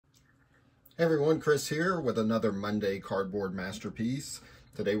Hey everyone, Chris here with another Monday cardboard masterpiece.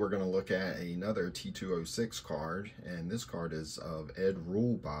 Today we're going to look at another T206 card, and this card is of Ed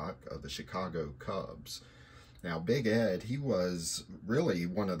Reulbach of the Chicago Cubs. Now Big Ed, he was really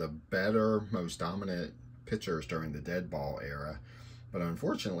one of the better, most dominant pitchers during the deadball era, but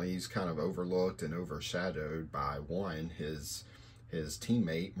unfortunately he's kind of overlooked and overshadowed by his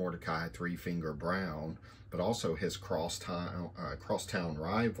teammate Mordecai Three Finger Brown, but also his crosstown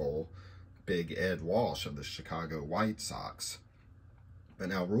rival Big Ed Walsh of the Chicago White Sox. But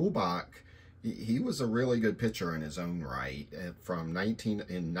now Reulbach, he was a really good pitcher in his own right. In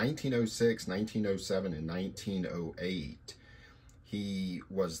 1906, 1907, and 1908, he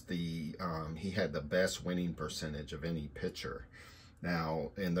had the best winning percentage of any pitcher. Now,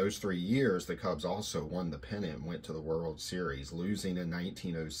 in those 3 years, the Cubs also won the pennant and went to the World Series, losing in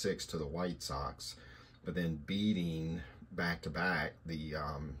 1906 to the White Sox, but then beating back-to-back the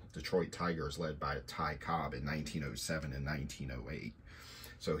Detroit Tigers led by Ty Cobb in 1907 and 1908.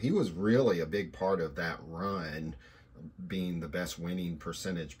 So he was really a big part of that run, being the best winning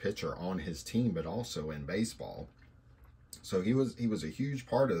percentage pitcher on his team, but also in baseball. So he was a huge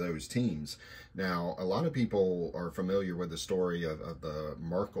part of those teams. Now, a lot of people are familiar with the story of the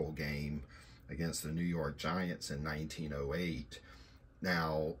Merkle game against the New York Giants in 1908.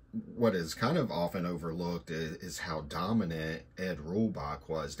 Now, what is kind of often overlooked is how dominant Ed Reulbach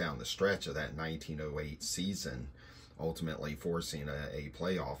was down the stretch of that 1908 season, ultimately forcing a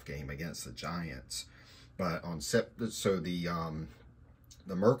playoff game against the Giants. But the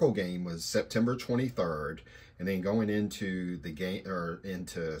Merkle game was September 23rd, and then going into the game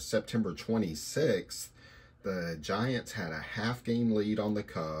into September 26th, the Giants had a half-game lead on the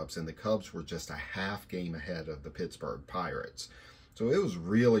Cubs, and the Cubs were just a half game ahead of the Pittsburgh Pirates. So it was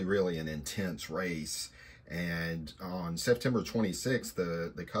really, really an intense race. And on September 26th,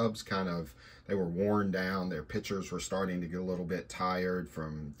 the Cubs they were worn down. Their pitchers were starting to get a little bit tired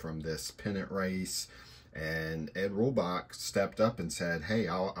from this pennant race. And Ed Reulbach stepped up and said, hey,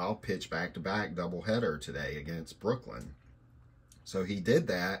 I'll pitch back-to-back doubleheader today against Brooklyn. So he did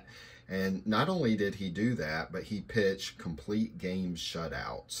that. And not only did he do that, but he pitched complete game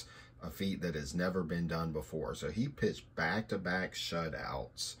shutouts, a feat that has never been done before. So he pitched back-to-back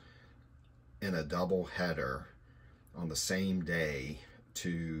shutouts in a doubleheader on the same day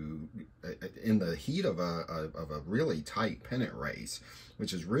in the heat of a really tight pennant race,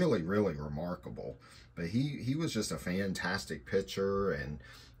 which is really, really remarkable. But he was just a fantastic pitcher, and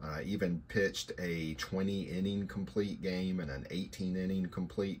even pitched a 20-inning complete game and an 18-inning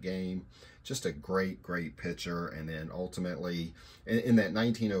complete game. Just a great, great pitcher. And then ultimately, in that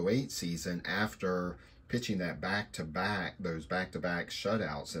 1908 season, after pitching that those back-to-back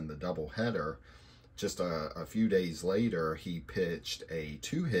shutouts in the doubleheader, just a few days later, he pitched a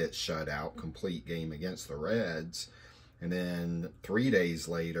 2-hit shutout complete game against the Reds. And then 3 days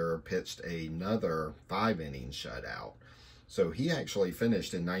later, pitched another 5-inning shutout. So he actually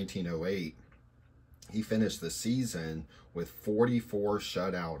finished in 1908. He finished the season with 44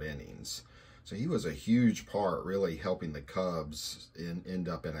 shutout innings. So he was a huge part, really helping the Cubs end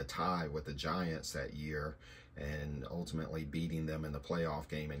up in a tie with the Giants that year, and ultimately beating them in the playoff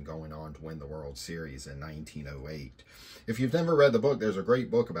game and going on to win the World Series in 1908. If you've never read the book, there's a great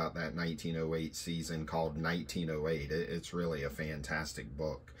book about that 1908 season called 1908. It's really a fantastic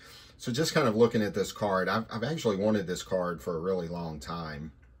book. So just kind of looking at this card, I've actually wanted this card for a really long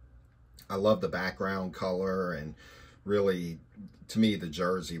time. I love the background color, and really, to me, the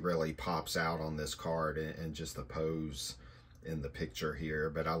jersey really pops out on this card, and just the pose in the picture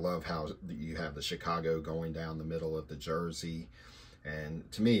here. But I love how you have the Chicago going down the middle of the jersey.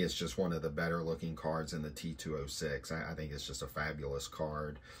 And to me, it's just one of the better looking cards in the T206. I think it's just a fabulous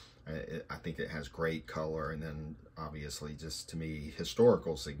card. I think it has great color, and then obviously just, to me,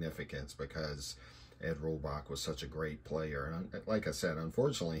 historical significance, because Ed Reulbach was such a great player. And like I said,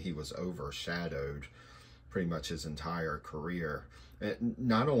 unfortunately, he was overshadowed pretty much his entire career. And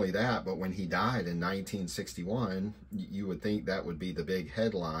not only that, but when he died in 1961, you would think that would be the big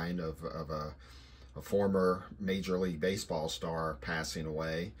headline of a former Major League Baseball star passing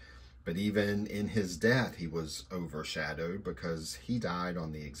away. But even in his death, he was overshadowed, because he died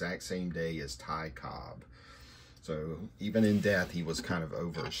on the exact same day as Ty Cobb. So even in death, he was kind of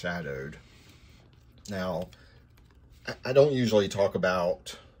overshadowed. Now, I don't usually talk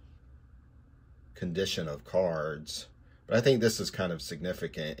about condition of cards, but I think this is kind of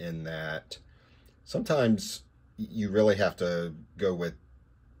significant in that sometimes you really have to go with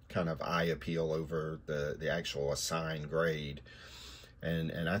kind of eye appeal over the actual assigned grade.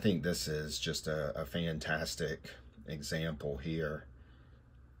 And I think this is just a fantastic example here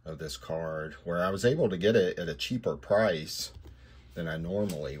of this card, where I was able to get it at a cheaper price than I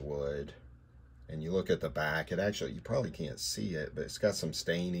normally would. And you look at the back, it actually, you probably can't see it, but it's got some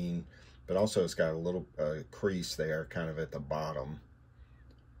staining, but also it's got a little crease there kind of at the bottom.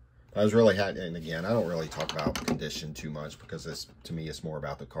 I was really happy, and again, I don't really talk about condition too much because this, to me, it's more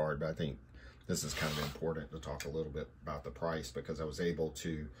about the card, but I think this is kind of important to talk a little bit about the price, because I was able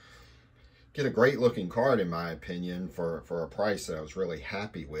to get a great looking card, in my opinion, for a price that I was really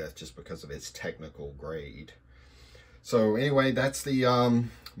happy with, just because of its technical grade. So anyway, that's the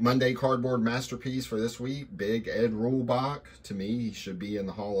Monday cardboard masterpiece for this week. Big Ed Reulbach. To me, he should be in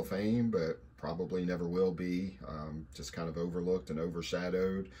the Hall of Fame, but probably never will be. Just kind of overlooked and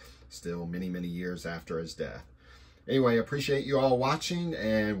overshadowed still many, many years after his death. Anyway, appreciate you all watching,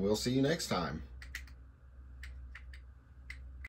 and we'll see you next time.